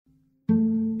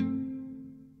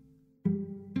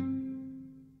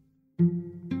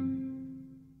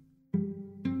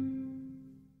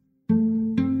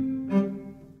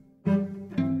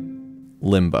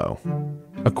limbo.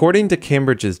 According to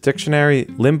Cambridge's dictionary,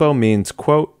 limbo means,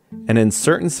 quote, an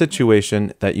uncertain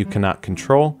situation that you cannot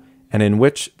control and in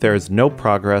which there is no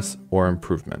progress or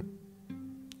improvement.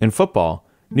 In football,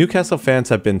 Newcastle fans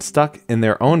have been stuck in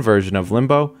their own version of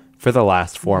limbo for the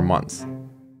last 4 months.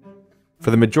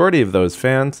 For the majority of those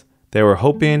fans, they were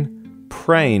hoping,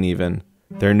 praying even,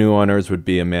 their new owners would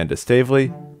be Amanda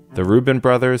Staveley, the Reuben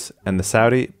Brothers, and the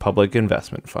Saudi Public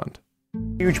Investment Fund.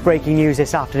 Huge breaking news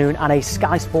this afternoon and a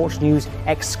Sky Sports News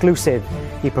exclusive.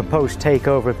 The proposed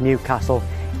takeover of Newcastle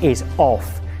is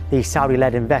off. The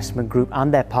Saudi-led investment group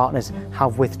and their partners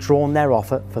have withdrawn their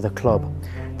offer for the club.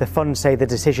 The funds say the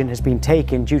decision has been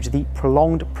taken due to the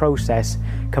prolonged process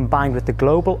combined with the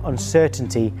global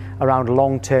uncertainty around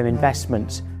long-term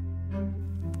investments.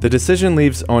 The decision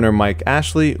leaves owner Mike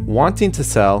Ashley wanting to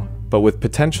sell, but with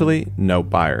potentially no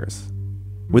buyers.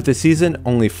 With the season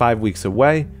only 5 weeks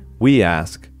away, we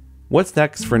ask, what's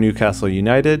next for Newcastle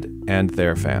United and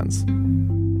their fans?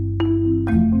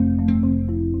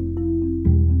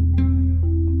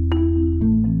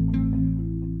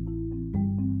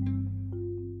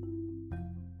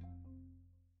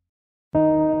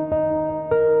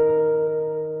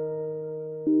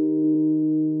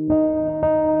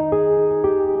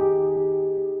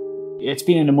 It's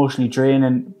been an emotionally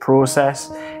draining process.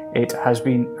 It has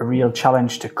been a real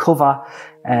challenge to cover,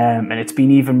 and it's been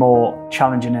even more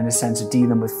challenging in the sense of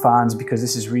dealing with fans because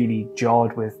this is really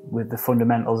jarred with the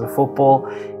fundamentals of football.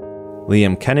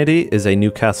 Liam Kennedy is a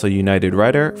Newcastle United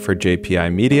writer for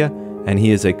JPI Media, and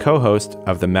he is a co-host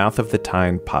of the Mouth of the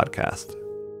Tyne podcast.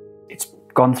 It's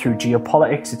gone through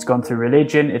geopolitics, it's gone through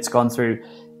religion, it's gone through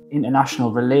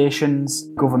international relations,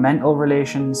 governmental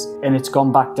relations, and it's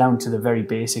gone back down to the very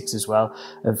basics as well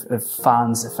of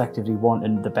fans effectively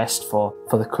wanting the best for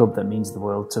the club that means the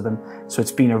world to them. So it's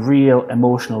been a real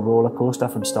emotional roller coaster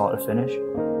from start to finish.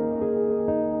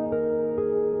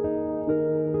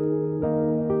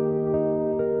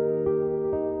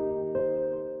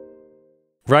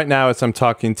 Right now, as I'm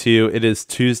talking to you, it is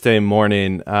Tuesday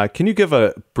morning. Can you give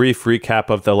a brief recap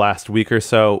of the last week or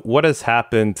so? What has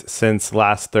happened since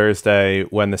last Thursday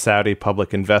when the Saudi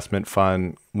Public Investment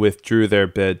Fund withdrew their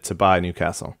bid to buy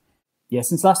Newcastle? Yeah,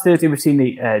 since last Thursday, we've seen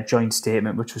the joint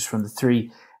statement, which was from the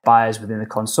three buyers within the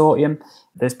consortium.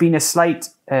 There's been a slight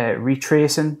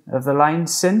retracing of the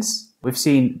lines since. We've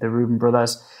seen the Reuben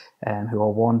Brothers, who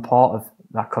are one part of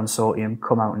that consortium,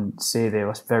 come out and say they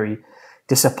were very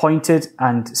disappointed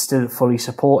and still fully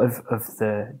supportive of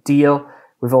the deal.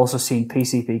 We've also seen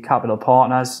PCP Capital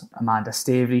Partners, Amanda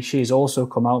Staveley, she's also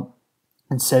come out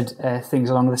and said things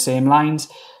along the same lines.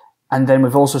 And then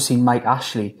we've also seen Mike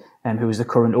Ashley, who is the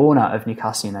current owner of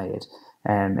Newcastle United.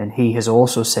 And he has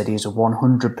also said he's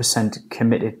 100%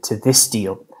 committed to this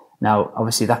deal. Now,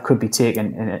 obviously, that could be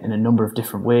taken in a number of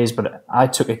different ways, but I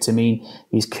took it to mean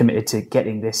he's committed to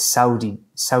getting this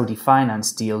Saudi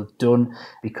finance deal done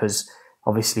because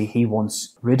obviously, he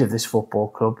wants rid of this football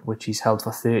club, which he's held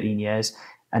for 13 years,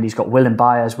 and he's got willing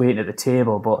buyers waiting at the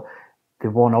table. But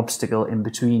the one obstacle in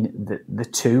between the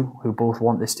two who both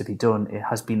want this to be done, it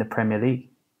has been the Premier League.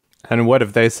 And what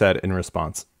have they said in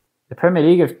response? The Premier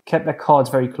League have kept their cards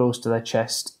very close to their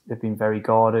chest. They've been very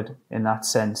guarded in that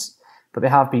sense, but they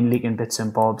have been leaking bits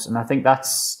and bobs. And I think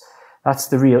that's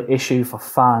the real issue for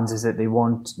fans, is that they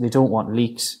don't want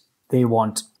leaks. They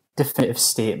want definitive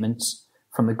statements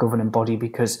from the governing body,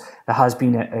 because there has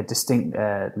been a distinct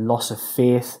loss of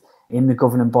faith in the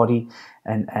governing body.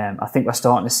 And I think we're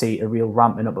starting to see a real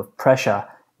ramping up of pressure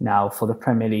now for the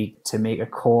Premier League to make a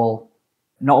call.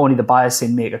 Not only the buyers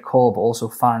saying make a call, but also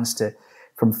fans they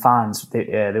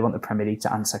want the Premier League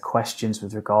to answer questions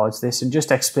with regards to this and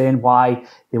just explain why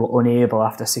they were unable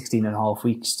after 16 and a half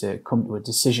weeks to come to a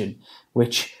decision,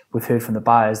 which we've heard from the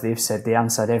buyers. They've said they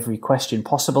answered every question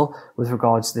possible with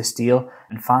regards to this deal,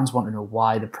 and fans want to know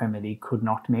why the Premier League could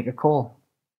not make a call.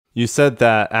 You said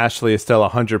that Ashley is still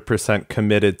 100%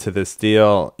 committed to this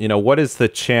deal. What is the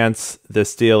chance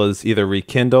this deal is either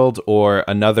rekindled or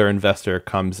another investor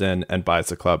comes in and buys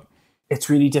the club? It's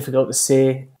really difficult to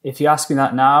say. If you ask me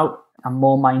that now, I'm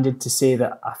more minded to say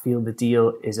that I feel the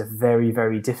deal is a very,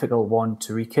 very difficult one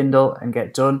to rekindle and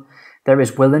get done. There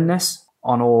is willingness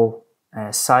on all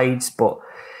sides, but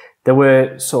there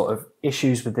were sort of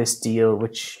issues with this deal,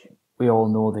 which we all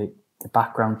know the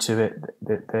background to it.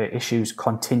 The issues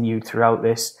continued throughout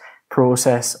this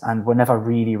process and were never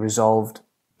really resolved,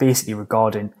 basically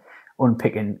regarding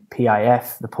unpicking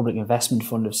PIF, the Public Investment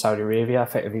Fund of Saudi Arabia,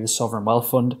 effectively the Sovereign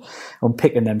Wealth Fund,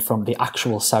 unpicking them from the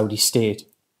actual Saudi state.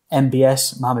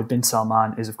 MBS, Mohammed bin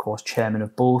Salman, is of course chairman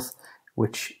of both,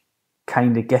 which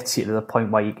kind of gets you to the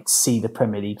point where you could see the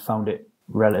Premier League found it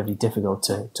relatively difficult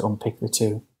to unpick the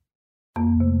two.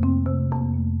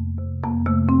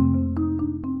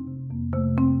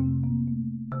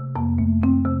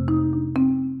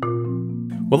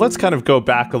 Well, let's kind of go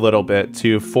back a little bit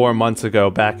to 4 months ago,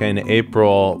 back in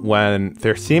April, when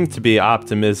there seemed to be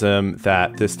optimism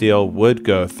that this deal would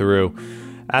go through.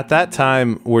 At that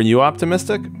time, were you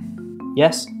optimistic?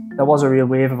 Yes, there was a real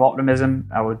wave of optimism.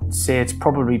 I would say it's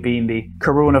probably been the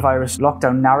coronavirus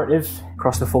lockdown narrative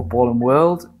across the footballing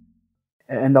world.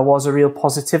 And there was a real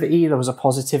positivity. There was a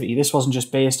positivity. This wasn't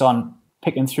just based on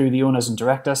picking through the owners and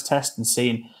directors test and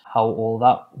seeing how all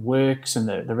that works and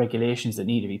the regulations that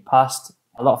need to be passed.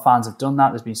 A lot of fans have done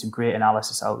that. There's been some great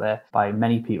analysis out there by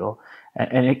many people.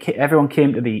 And everyone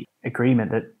came to the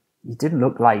agreement that it didn't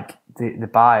look like the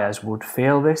buyers would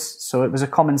fail this. So it was a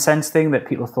common sense thing that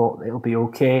people thought it'll be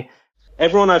okay.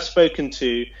 Everyone I've spoken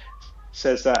to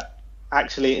says that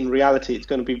actually in reality it's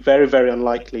going to be very, very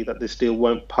unlikely that this deal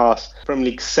won't pass. Premier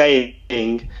League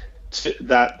saying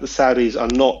that the Saudis are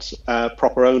not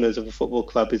proper owners of a football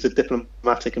club is a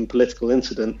diplomatic and political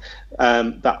incident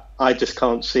that I just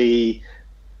can't see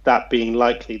that being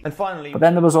likely. And finally, but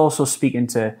then there was also speaking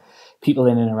to people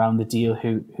in and around the deal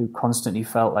who constantly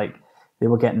felt like they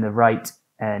were getting the right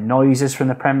noises from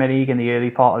the Premier League in the early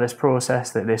part of this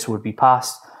process that this would be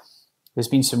passed. There's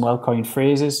been some well-coined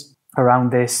phrases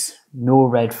around this: no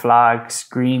red flags,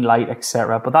 green light,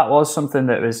 etc. But that was something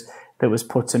that was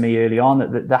put to me early on,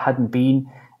 that there hadn't been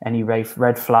any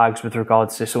red flags with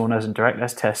regards to this owners and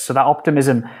directors test. So that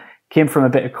optimism came from a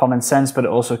bit of common sense, but it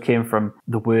also came from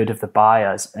the word of the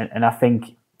buyers. And I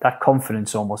think that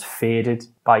confidence almost faded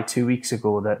by 2 weeks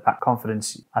ago. That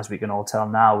confidence, as we can all tell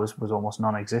now, was almost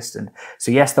non-existent.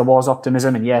 So yes, there was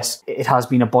optimism, and yes, it has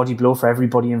been a body blow for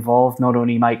everybody involved, not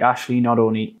only Mike Ashley, not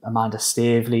only Amanda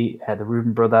Staveley, the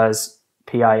Reuben Brothers,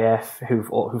 PIF,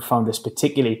 who found this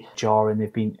particularly jarring.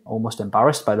 They've been almost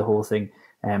embarrassed by the whole thing.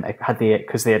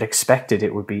 Because they had expected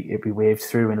it'd be waved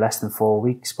through in less than 4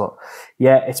 weeks. But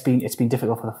yeah, it's been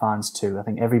difficult for the fans too. I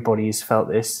think everybody's felt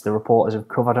this. The reporters have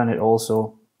covered on it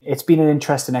also. It's been an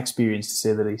interesting experience, to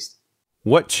say the least.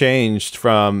 What changed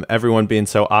from everyone being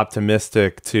so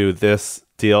optimistic to this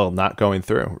deal not going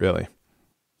through, really?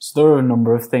 So there are a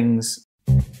number of things.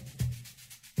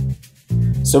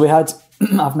 So we had,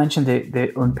 I've mentioned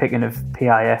the unpicking of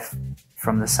PIF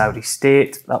from the Saudi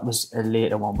state. That was a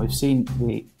later one. We've seen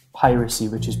the piracy,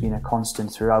 which has been a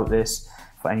constant throughout this.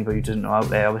 For anybody who doesn't know out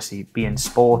there, obviously beIN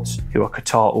Sports, who are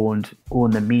Qatar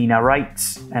own the MENA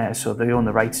rights. So they own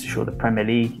the rights to show the Premier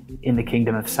League in the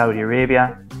Kingdom of Saudi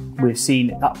Arabia. We've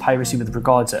seen that piracy with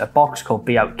regards to a box called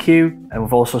Be Out Q. And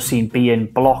we've also seen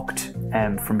beIN blocked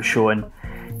from showing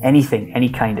anything, any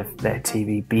kind of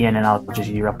TV. beIN and Al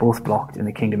Jazeera both blocked in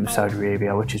the Kingdom of Saudi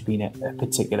Arabia, which has been a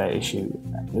particular issue.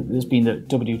 There's been the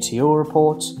WTO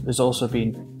reports. There's also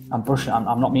been, I'm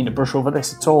not meaning to brush over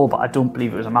this at all, but I don't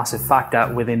believe it was a massive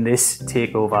factor within this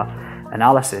takeover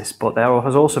analysis. But there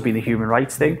has also been the human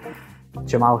rights thing.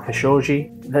 Jamal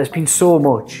Khashoggi. There's been so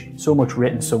much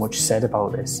written, so much said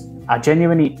about this. I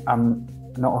genuinely am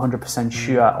not 100%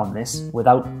 sure on this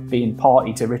without being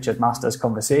party to Richard Masters'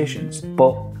 conversations,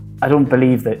 but I don't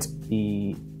believe that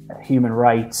the human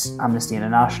rights, Amnesty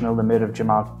International, the murder of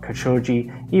Jamal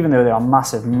Khashoggi, even though they are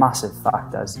massive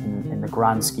factors in the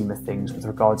grand scheme of things with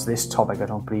regards to this topic, I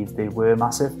don't believe they were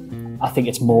massive. I think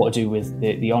it's more to do with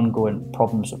the ongoing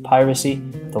problems of piracy.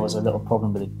 There was a little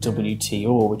problem with the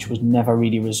WTO, which was never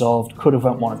really resolved. Could have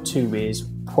went one of two ways.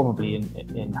 Probably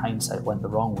in hindsight went the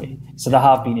wrong way. So there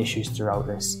have been issues throughout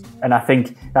this. And I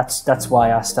think that's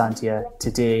why I stand here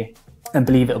today and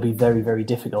believe it'll be very, very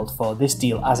difficult for this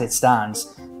deal as it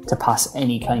stands to pass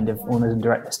any kind of owners and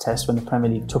directors test when the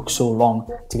Premier League took so long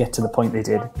to get to the point they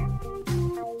did.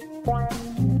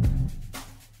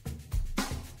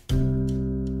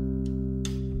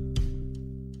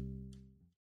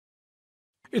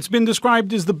 It's been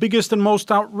described as the biggest and most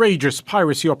outrageous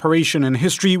piracy operation in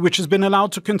history, which has been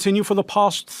allowed to continue for the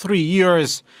past 3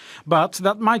 years. But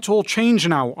that might all change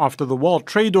now after the World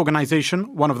Trade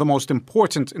Organization, one of the most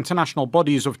important international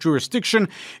bodies of jurisdiction,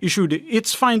 issued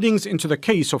its findings into the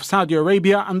case of Saudi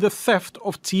Arabia and the theft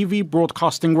of TV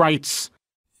broadcasting rights.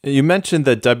 You mentioned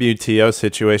the WTO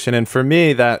situation, and for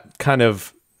me, that kind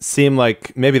of seemed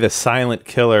like maybe the silent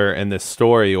killer in this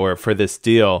story or for this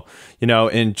deal. You know,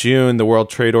 in June, the World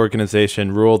Trade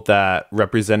Organization ruled that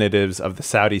representatives of the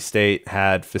Saudi state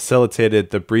had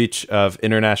facilitated the breach of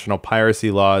international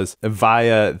piracy laws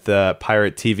via the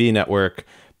pirate TV network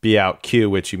Be Out Q,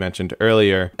 which you mentioned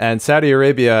earlier. And Saudi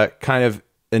Arabia kind of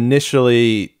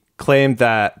initially claimed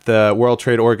that the World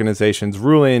Trade Organization's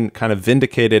ruling kind of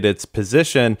vindicated its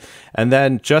position. And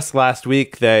then just last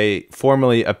week, they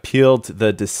formally appealed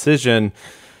the decision.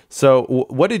 So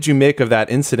what did you make of that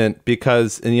incident?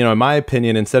 Because, in my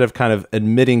opinion, instead of kind of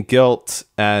admitting guilt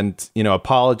and,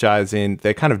 apologizing,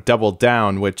 they kind of doubled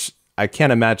down, which I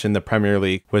can't imagine the Premier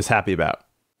League was happy about.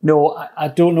 No, I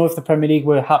don't know if the Premier League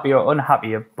were happy or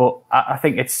unhappy, but I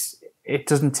think it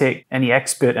doesn't take any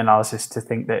expert analysis to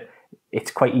think that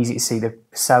it's quite easy to see the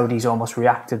Saudis almost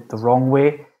reacted the wrong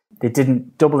way. They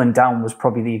didn't. Doubling down was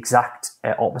probably the exact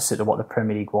opposite of what the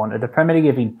Premier League wanted. The Premier League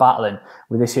have been battling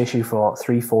with this issue for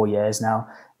 3-4 years now.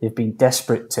 They've been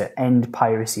desperate to end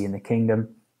piracy in the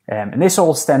kingdom. And this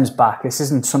all stems back. This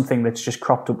isn't something that's just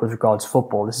cropped up with regards to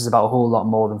football. This is about a whole lot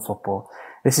more than football.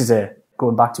 This is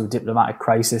going back to a diplomatic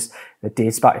crisis that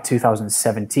dates back to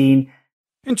 2017.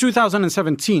 In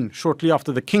 2017, shortly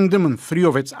after the kingdom and 3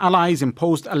 of its allies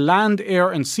imposed a land, air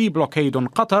and sea blockade on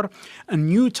Qatar, a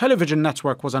new television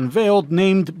network was unveiled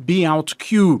named Be Out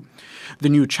Q. The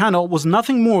new channel was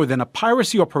nothing more than a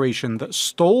piracy operation that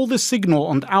stole the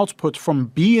signal and output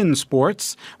from beIN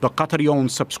Sports, the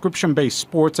Qatari-owned subscription-based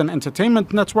sports and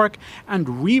entertainment network, and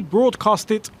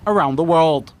rebroadcast it around the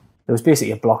world. There was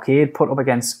basically a blockade put up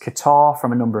against Qatar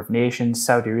from a number of nations,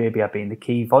 Saudi Arabia being the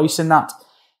key voice in that.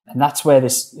 And that's where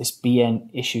this beIN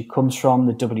issue comes from,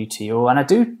 the WTO.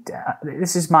 And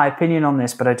this is my opinion on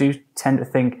this, but I do tend to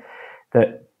think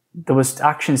that there was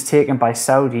actions taken by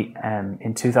Saudi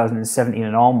in 2017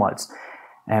 and onwards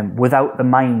without the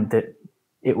mind that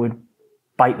it would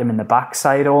bite them in the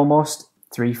backside almost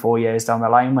 3-4 years down the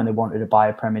line when they wanted to buy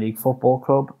a Premier League football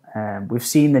club. We've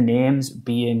seen the names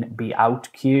beIN, Be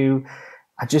Out Q.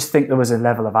 I just think there was a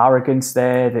level of arrogance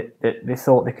there that they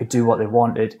thought they could do what they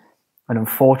wanted. And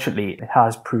unfortunately, it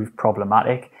has proved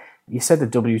problematic. You said the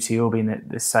WTO being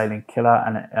the silent killer,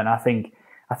 and I think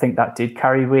that did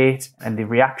carry weight. And the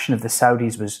reaction of the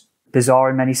Saudis was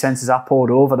bizarre in many senses. I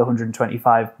pored over the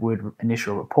 125-word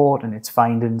initial report and its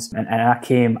findings, and I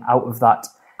came out of that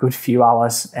good few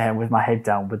hours with my head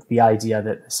down with the idea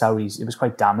that the Saudis, it was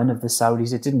quite damning of the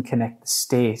Saudis. It didn't connect the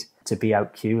state to Be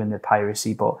Out Q and the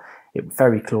piracy, but it was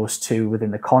very close to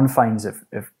within the confines of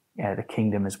the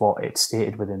kingdom is what it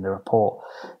stated within the report.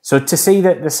 So to see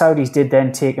that the Saudis did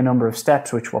then take a number of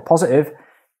steps which were positive,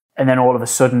 and then all of a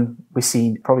sudden we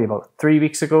seen probably about 3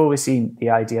 weeks ago, we seen the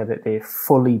idea that they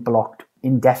fully blocked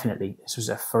indefinitely. This was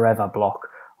a forever block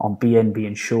on beIN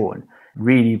being shown.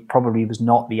 Really probably was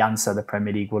not the answer the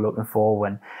Premier League were looking for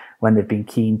when they've been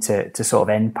keen to sort of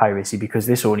end piracy, because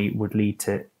this only would lead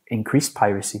to increased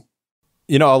piracy.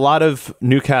 A lot of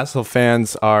Newcastle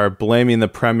fans are blaming the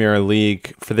Premier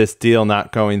League for this deal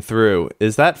not going through.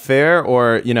 Is that fair,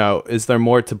 or, is there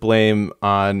more to blame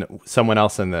on someone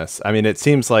else in this? I mean, it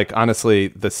seems like, honestly,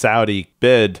 the Saudi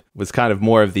bid was kind of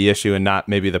more of the issue and not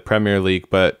maybe the Premier League,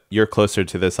 but you're closer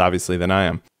to this, obviously, than I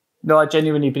am. No, I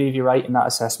genuinely believe you're right in that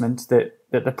assessment, that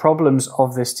the problems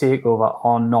of this takeover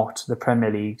are not the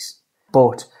Premier League's,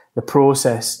 but the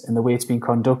process and the way it's been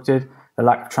conducted, the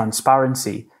lack of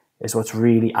transparency, is what's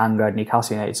really angered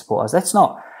Newcastle United supporters. Let's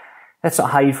not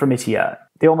hide from it here.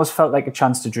 They almost felt like a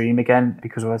chance to dream again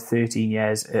because of 13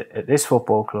 years at this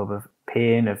football club of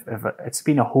pain. It's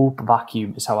been a hope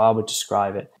vacuum is how I would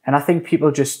describe it. And I think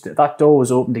people that door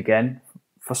was opened again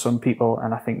for some people,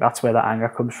 and I think that's where that anger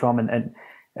comes from. And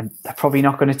they're probably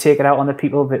not going to take it out on the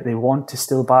people that they want to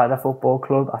still buy their football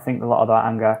club. I think a lot of that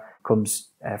anger comes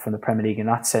from the Premier League in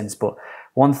that sense. But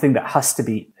one thing that has to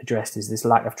be addressed is this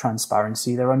lack of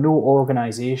transparency. There are no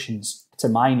organisations, to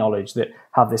my knowledge, that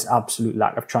have this absolute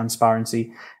lack of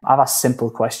transparency. I've asked simple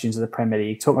questions of the Premier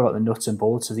League, talking about the nuts and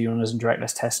bolts of the owners and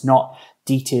directors test, not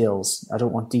details. I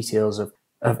don't want details of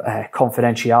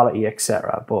confidentiality,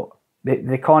 etc. But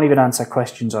they can't even answer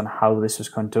questions on how this was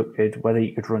conducted, whether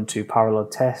you could run 2 parallel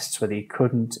tests, whether you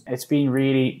couldn't. It's been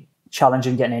really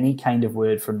challenging getting any kind of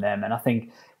word from them, and I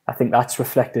think that's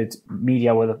reflected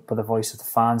media with the voice of the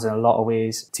fans in a lot of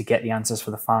ways to get the answers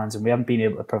for the fans, and we haven't been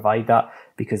able to provide that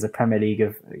because the Premier League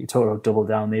you talk about double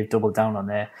down, they've doubled down on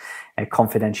their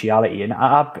confidentiality, and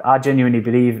I genuinely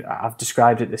believe, I've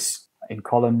described it this in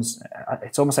columns,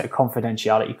 it's almost like a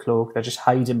confidentiality cloak. They're just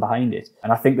hiding behind it,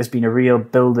 and I think there's been a real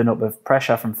building up of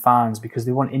pressure from fans because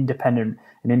they want an independent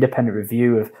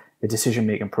review of the decision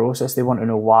making process. They want to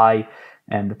know why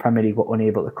the Premier League were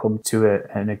unable to come to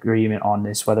an agreement on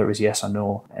this, whether it was yes or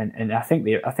no. And I think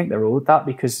they're owed that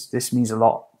because this means a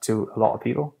lot to a lot of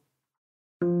people.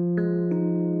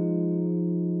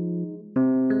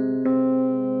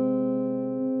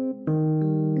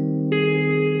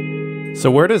 So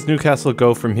where does Newcastle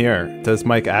go from here? Does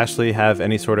Mike Ashley have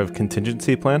any sort of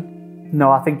contingency plan? No,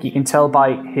 I think you can tell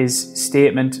by his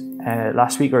statement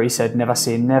last week where he said, never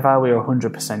say never, we're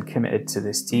 100% committed to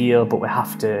this deal, but we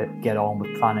have to get on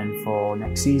with planning for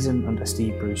next season under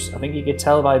Steve Bruce. I think you could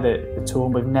tell by the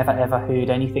tone. We've never ever heard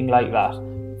anything like that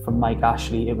from Mike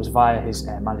Ashley. It was via his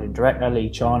managing director, Lee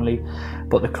Charnley,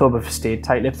 but the club have stayed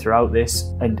tight-lipped throughout this,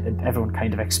 and everyone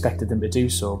kind of expected them to do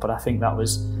so. But I think that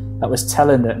was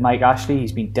telling that Mike Ashley,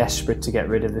 he's been desperate to get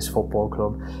rid of this football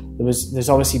club. There's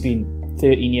obviously been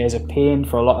 13 years of pain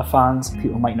for a lot of fans.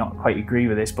 People might not quite agree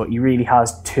with this, but he really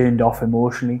has turned off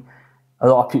emotionally. A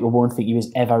lot of people won't think he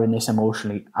was ever in this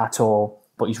emotionally at all,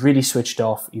 but he's really switched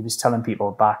off. He was telling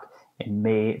people back in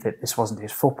May that this wasn't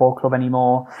his football club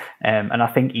anymore, and I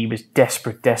think he was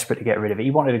desperate to get rid of it.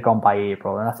 He wanted it gone by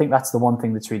April, and I think that's the one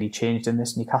thing that's really changed in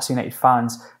this. Newcastle United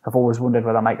fans have always wondered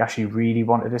whether Mike actually really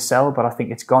wanted to sell, but I think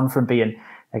it's gone from being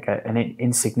like an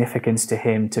insignificance to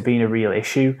him to being a real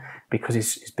issue, because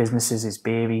his business is his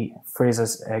baby.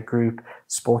 Fraser's group,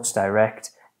 Sports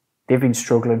Direct, they've been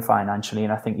struggling financially,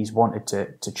 and I think he's wanted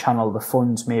to channel the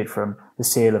funds made from the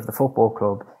sale of the football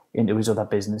club into his other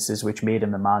businesses, which made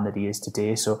him the man that he is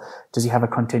today. So does he have a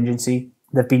contingency?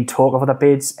 There've been talk of other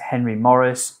bids. Henry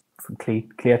Morris from Clear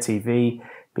TV,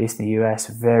 based in the US,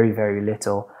 very, very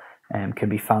little can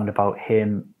be found about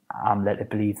him. I'm led to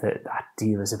believe that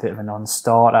deal is a bit of a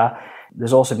non-starter.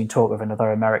 There's also been talk of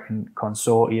another American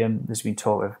consortium. There's been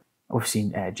talk of, we've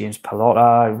seen James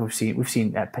Pallotta. We've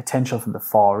seen potential from the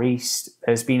Far East.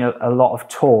 There's been a lot of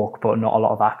talk, but not a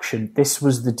lot of action. This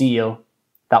was the deal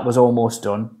that was almost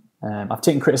done. I've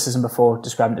taken criticism before,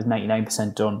 describing it as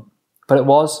 99% done, but it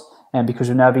was, because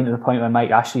we've now been to the point where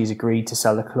Mike Ashley's agreed to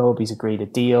sell the club. He's agreed a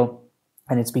deal,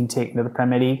 and it's been taken to the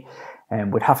Premier League.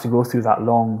 We'd have to go through that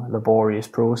long, laborious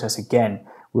process again.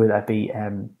 Will there be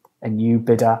a new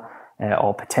bidder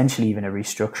or potentially even a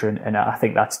restructuring? And I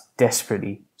think that's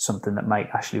desperately something that Mike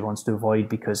Ashley wants to avoid,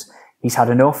 because he's had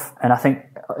enough. And I think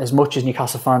as much as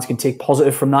Newcastle fans can take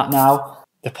positive from that now,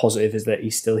 the positive is that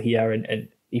he's still here, and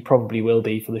he probably will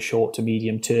be for the short to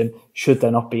medium term, should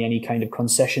there not be any kind of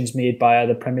concessions made by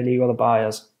either Premier League or the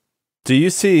buyers. Do you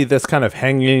see this kind of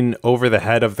hanging over the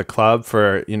head of the club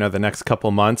for, the next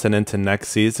couple months and into next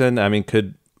season? I mean,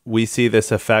 could we see this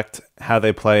affect how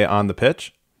they play on the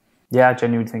pitch? Yeah, I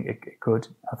genuinely think it could.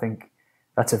 I think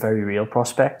that's a very real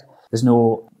prospect. There's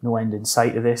no end in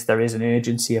sight of this. There is an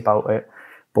urgency about it,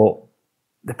 but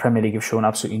the Premier League have shown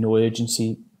absolutely no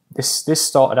urgency. This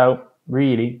started out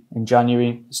really in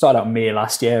January. It started out in May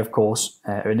last year, of course,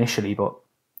 initially, but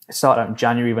it started out in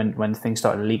January when things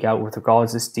started to leak out with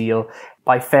regards to this deal.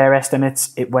 By fair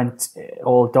estimates,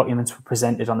 all documents were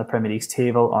presented on the Premier League's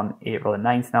table on April the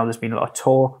 9th. Now there's been a lot of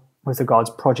talk with regards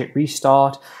to Project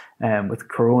Restart, with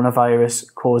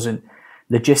coronavirus causing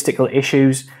logistical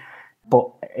issues, but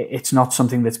it's not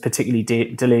something that's particularly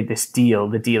delayed this deal.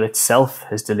 The deal itself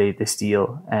has delayed this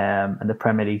deal, and the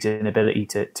Premier League's inability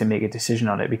to make a decision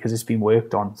on it, because it's been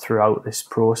worked on throughout this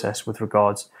process with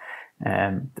regards.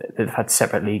 They've had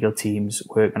separate legal teams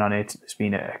working on it. There's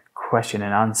been a question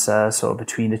and answer sort of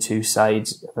between the two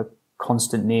sides of a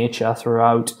constant nature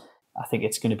throughout. I think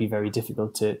it's going to be very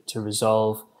difficult to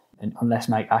resolve, and unless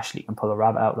Mike Ashley can pull a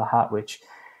rabbit out of the hat, which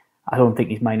I don't think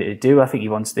he's minded to do. I think he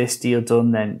wants this deal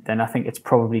done, then I think it's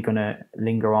probably going to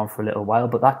linger on for a little while.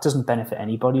 But that doesn't benefit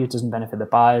anybody. It doesn't benefit the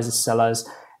buyers, the sellers,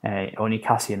 or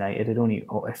Newcastle United.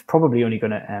 It's probably only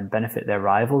going to benefit their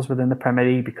rivals within the Premier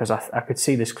League, because I could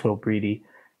see this club really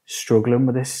struggling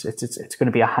with this. It's going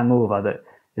to be a hangover that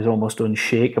is almost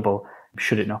unshakable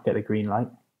should it not get the green light.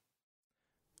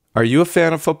 Are you a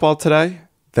fan of football today?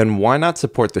 Then why not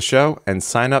support the show and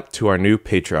sign up to our new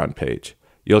Patreon page?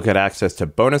 You'll get access to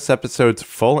bonus episodes,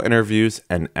 full interviews,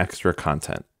 and extra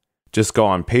content. Just go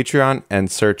on Patreon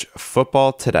and search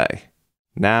Football Today.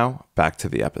 Now, back to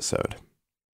the episode.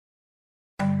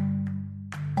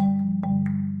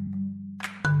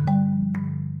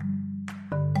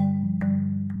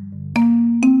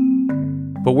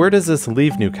 But where does this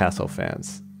leave Newcastle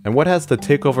fans? And what has the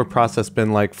takeover process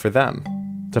been like for them?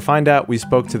 To find out, we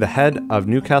spoke to the head of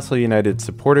Newcastle United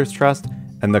Supporters Trust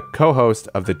and the co-host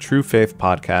of the True Faith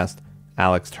podcast,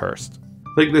 Alex Hurst.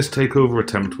 I think this takeover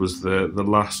attempt was the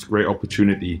last great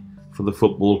opportunity for the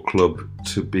football club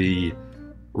to be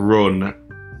run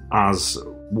as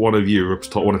one of Europe's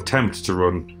top, one attempt to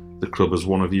run the club as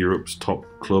one of Europe's top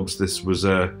clubs. This was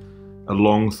a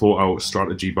long thought out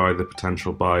strategy by the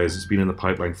potential buyers. It's been in the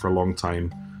pipeline for a long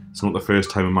time. It's not the first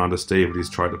time Amanda Staveley's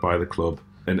tried to buy the club.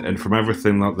 And from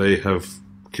everything that they have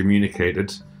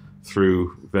communicated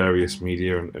through various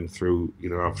media and through,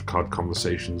 I've had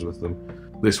conversations with them,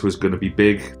 this was going to be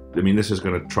big. I mean, this is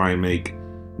going to try and make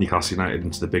Newcastle United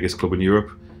into the biggest club in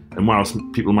Europe. And whilst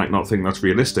people might not think that's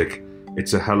realistic,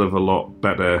 it's a hell of a lot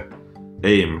better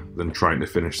aim than trying to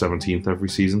finish 17th every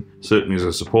season. Certainly as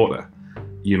a supporter,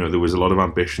 you know, there was a lot of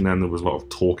ambition and there was a lot of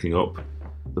talking up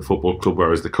the football club,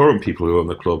 whereas the current people who own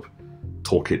the club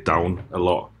talk it down a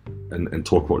lot and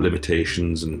talk about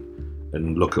limitations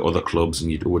and look at other clubs and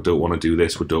we don't want to do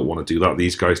this, we don't want to do that.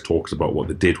 These guys talked about what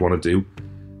they did want to do,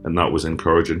 and that was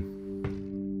encouraging.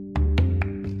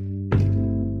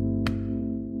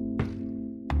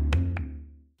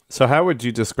 So how would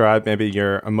you describe maybe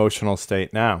your emotional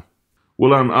state now?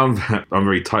 Well, I'm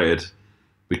very tired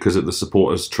because at the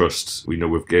Supporters Trust, we know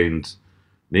we've gained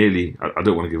nearly, I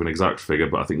don't want to give an exact figure,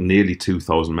 but I think nearly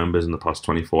 2,000 members in the past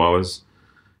 24 hours.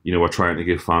 You know, we're trying to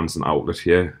give fans an outlet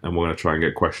here, and we're going to try and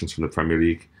get questions from the Premier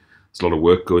League. There's a lot of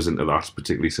work goes into that,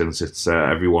 particularly since it's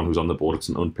everyone who's on the board, it's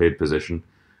an unpaid position.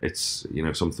 It's, you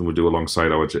know, something we do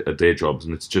alongside our day jobs,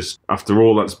 and it's just, after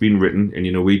all that's been written, and,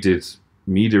 you know, we did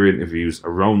media interviews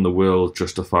around the world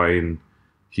justifying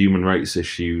human rights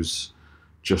issues,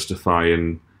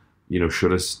 justifying, you know,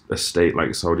 should a state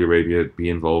like Saudi Arabia be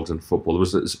involved in football?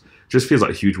 It just feels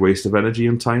like a huge waste of energy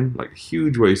and time, like a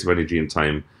huge waste of energy and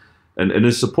time. And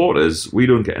as supporters, we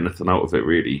don't get anything out of it,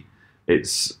 really.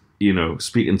 It's, you know,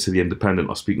 speaking to the Independent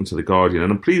or speaking to the Guardian.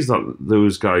 And I'm pleased that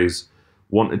those guys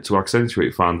wanted to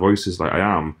accentuate fan voices like I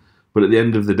am. But at the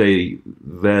end of the day,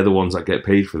 they're the ones that get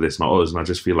paid for this, not us. And I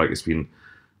just feel like it's been,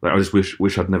 like, I just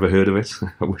wish I'd never heard of it.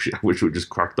 I wish it would just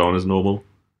cracked on as normal.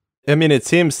 I mean, it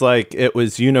seems like it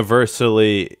was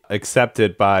universally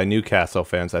accepted by Newcastle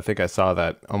fans. I think I saw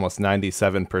that almost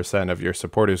 97% of your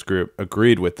supporters group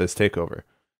agreed with this takeover.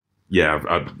 Yeah,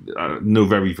 I know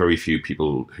very, very few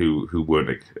people who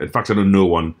weren't. In fact, I know no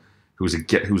one who's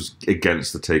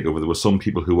against the takeover. There were some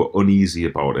people who were uneasy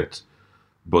about it,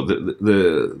 but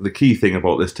the key thing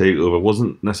about this takeover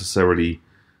wasn't necessarily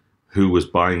who was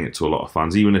buying it to a lot of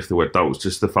fans, even if there were doubts.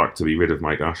 Just the fact to be rid of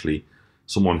Mike Ashley,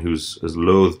 someone who's as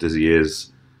loathed as he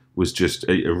is, was just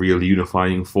a real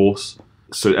unifying force.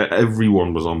 So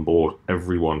everyone was on board,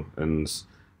 everyone, and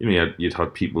you know you'd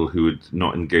had people who had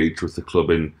not engaged with the club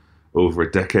in over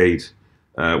a decade.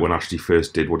 When Ashley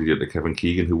first did what he did to Kevin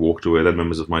Keegan, who walked away, then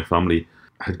members of my family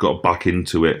had got back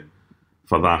into it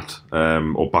for that,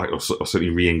 or certainly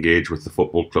re-engage with the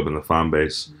football club and the fan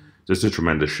base. Just a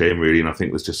tremendous shame, really, and I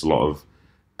think there's just a lot of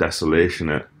desolation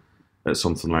at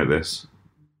something like this.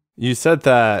 You said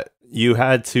that you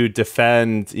had to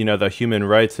defend, you know, the human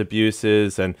rights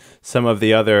abuses and some of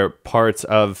the other parts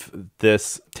of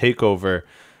this takeover.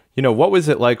 You know, what was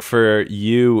it like for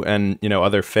you and, you know,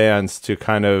 other fans to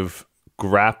kind of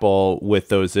grapple with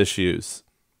those issues?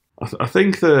 I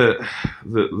think that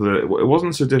it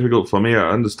wasn't so difficult for me.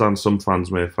 I understand some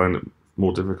fans may find it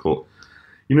more difficult.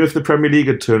 You know, if the Premier League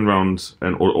had turned around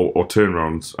or turn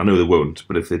around, I know they won't,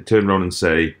 but if they turn around and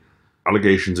say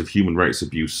allegations of human rights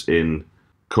abuse in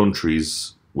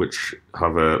countries which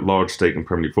have a large stake in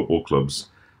Premier League football clubs,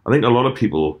 I think a lot of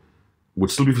people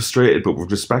would still be frustrated, but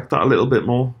would respect that a little bit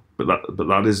more. But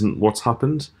that isn't what's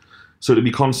happened. So to be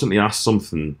constantly asked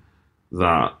something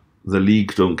that the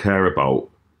league don't care about,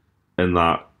 and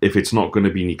that if it's not going to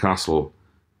be Newcastle,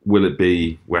 will it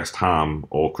be West Ham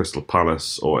or Crystal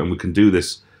Palace? And we can do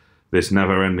this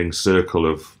never-ending circle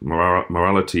of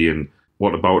morality and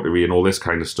whataboutery and all this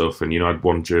kind of stuff. And, you know, I had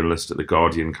one journalist at The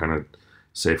Guardian kind of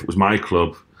say, if it was my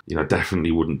club, you know, I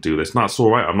definitely wouldn't do this. And that's all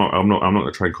right. I'm not going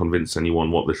to try and convince anyone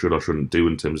what they should or shouldn't do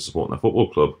in terms of supporting their football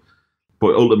club.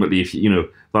 But ultimately, if you know,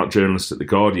 that journalist at The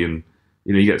Guardian,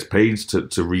 you know, he gets paid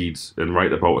to read and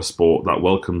write about a sport that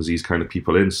welcomes these kind of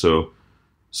people in. So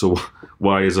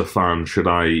why, as a fan, should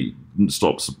I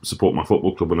stop support my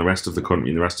football club when the rest of the country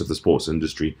and the rest of the sports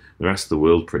industry, the rest of the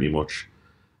world, pretty much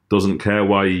doesn't care?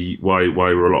 Why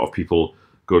were a lot of people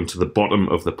going to the bottom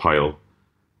of the pile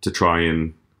to try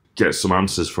and get some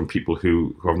answers from people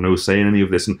who have no say in any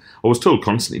of this? And I was told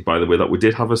constantly, by the way, that we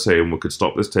did have a say and we could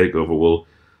stop this takeover. Well,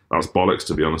 that's bollocks,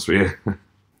 to be honest with you.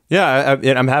 Yeah,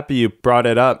 I'm happy you brought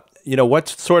it up. You know, what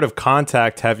sort of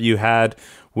contact have you had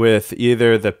with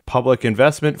either the Public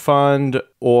Investment Fund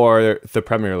or the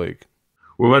Premier League?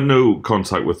 We've had no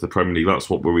contact with the Premier League. That's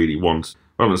what we really want.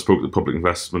 I haven't spoken to the Public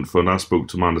Investment Fund. I spoke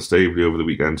to Amanda Staveley over the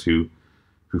weekend, who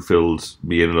filled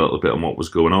me in a little bit on what was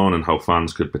going on and how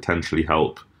fans could potentially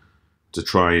help to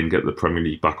try and get the Premier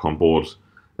League back on board.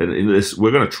 And in this,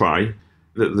 we're going to try.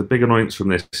 The big annoyance from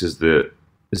this is the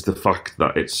fact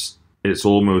that it's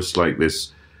almost like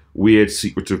this weird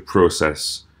secretive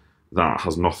process that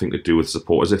has nothing to do with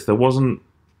supporters. If I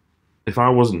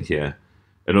wasn't here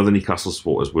and other Newcastle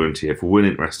supporters weren't here, if we weren't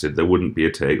interested, there wouldn't be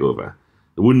a takeover.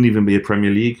 There wouldn't even be a Premier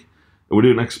League. And we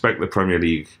don't expect the Premier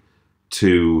League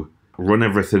to run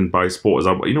everything by supporters.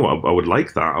 I would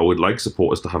like that. I would like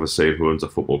supporters to have a say who owns a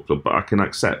football club, but I can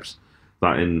accept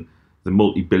that in the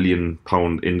multi-billion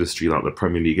pound industry that the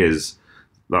Premier League is,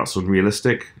 that's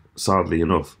unrealistic, sadly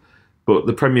enough. But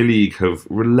the Premier League have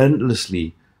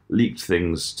relentlessly leaked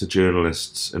things to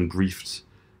journalists and briefed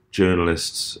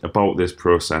journalists about this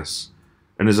process.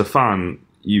 And as a fan,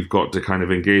 you've got to kind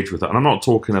of engage with that. And I'm not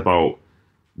talking about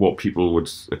what people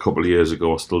would a couple of years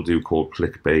ago still do called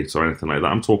clickbait or anything like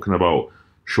that. I'm talking about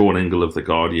Sean Ingle of The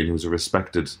Guardian, who's a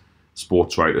respected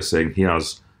sports writer, saying he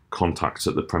has contacts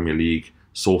at the Premier League,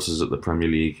 sources at the Premier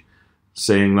League,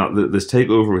 saying that this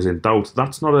takeover is in doubt.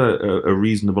 That's not a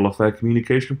reasonable or fair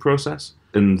communication process.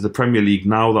 And the Premier League,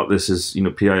 now that this is,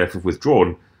 PIF have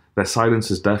withdrawn, their silence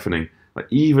is deafening. Like,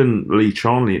 even Lee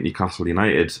Charnley at Newcastle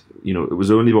United, it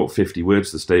was only about 50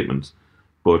 words, the statement,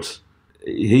 but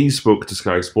he spoke to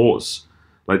Sky Sports.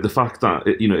 Like, the fact that,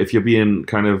 if you're being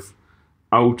kind of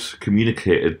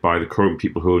out-communicated by the current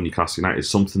people who own Newcastle United,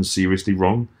 something's seriously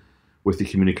wrong with the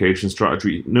communication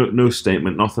strategy. No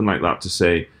statement, nothing like that to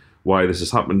say why this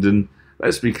has happened. And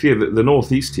let's be clear, that the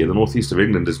northeast of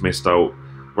England has missed out,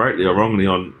 rightly or wrongly,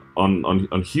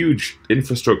 on huge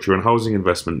infrastructure and housing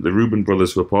investment. The Reuben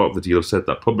Brothers, who are part of the deal, have said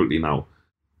that publicly now.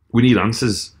 We need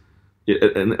answers.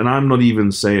 And I'm not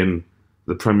even saying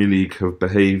the Premier League have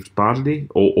behaved badly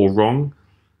or wrong.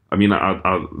 I mean,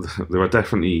 there are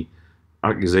definitely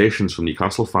accusations from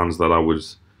Newcastle fans that I would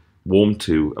warm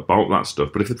to about that stuff.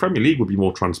 But if the Premier League would be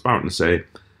more transparent and say,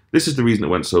 this is the reason it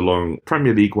went so long,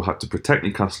 Premier League will have to protect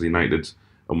Newcastle United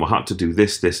and will have to do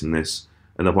this, this and this,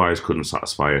 and the buyers couldn't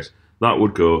satisfy it, that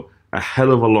would go a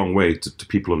hell of a long way to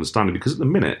people understanding. Because at the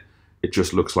minute, it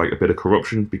just looks like a bit of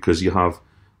corruption, because you have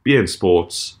beIN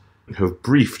Sports have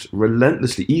briefed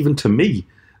relentlessly, even to me,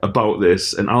 about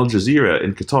this, and Al Jazeera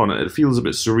in Qatar, and it feels a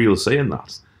bit surreal saying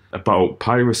that, about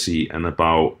piracy and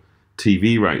about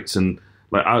TV rights. And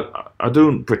like, I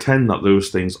don't pretend that those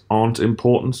things aren't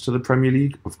important to the Premier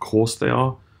League. Of course they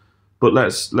are. But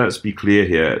let's be clear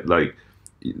here. Like,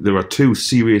 there are two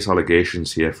serious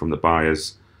allegations here from the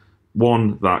buyers.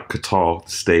 One, that Qatar,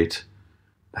 the state,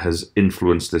 has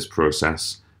influenced this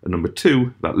process. And number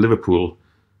two, that Liverpool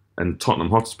and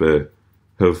Tottenham Hotspur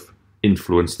have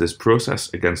influenced this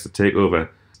process against the takeover.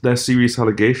 They're serious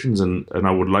allegations, and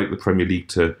I would like the Premier League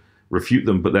to refute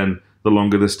them. But then the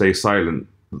longer they stay silent,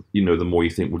 the more you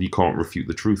think, well, you can't refute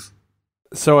the truth.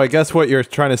 So I guess what you're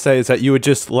trying to say is that you would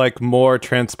just like more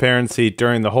transparency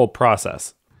during the whole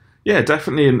process. Yeah,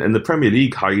 definitely. And the Premier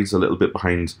League hides a little bit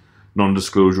behind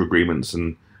non-disclosure agreements.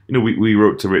 And, we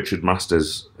wrote to Richard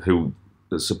Masters, who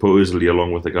supposedly,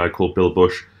 along with a guy called Bill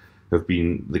Bush, have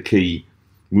been the key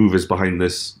movers behind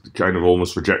this kind of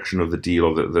almost rejection of the deal,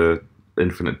 or the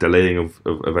infinite delaying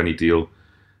of any deal.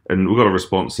 And we got a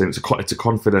response saying it's a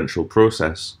confidential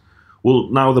process. Well,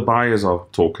 now the buyers are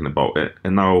talking about it,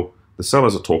 and now the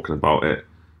sellers are talking about it.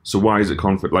 So why is it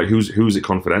who's it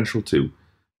confidential to?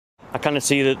 I kind of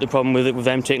see the problem with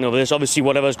them taking over this. Obviously,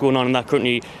 whatever's going on in that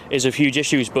country is of huge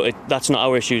issues, but that's not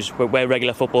our issues. We're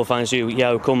regular football fans who, we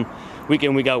come week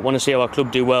in, week out, want to see our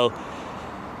club do well.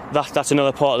 That's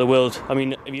another part of the world. I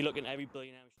mean, if you look at every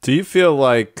billionaire... Do you feel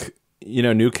like,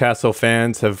 Newcastle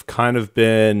fans have kind of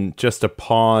been just a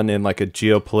pawn in like a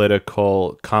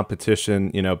geopolitical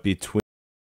competition, between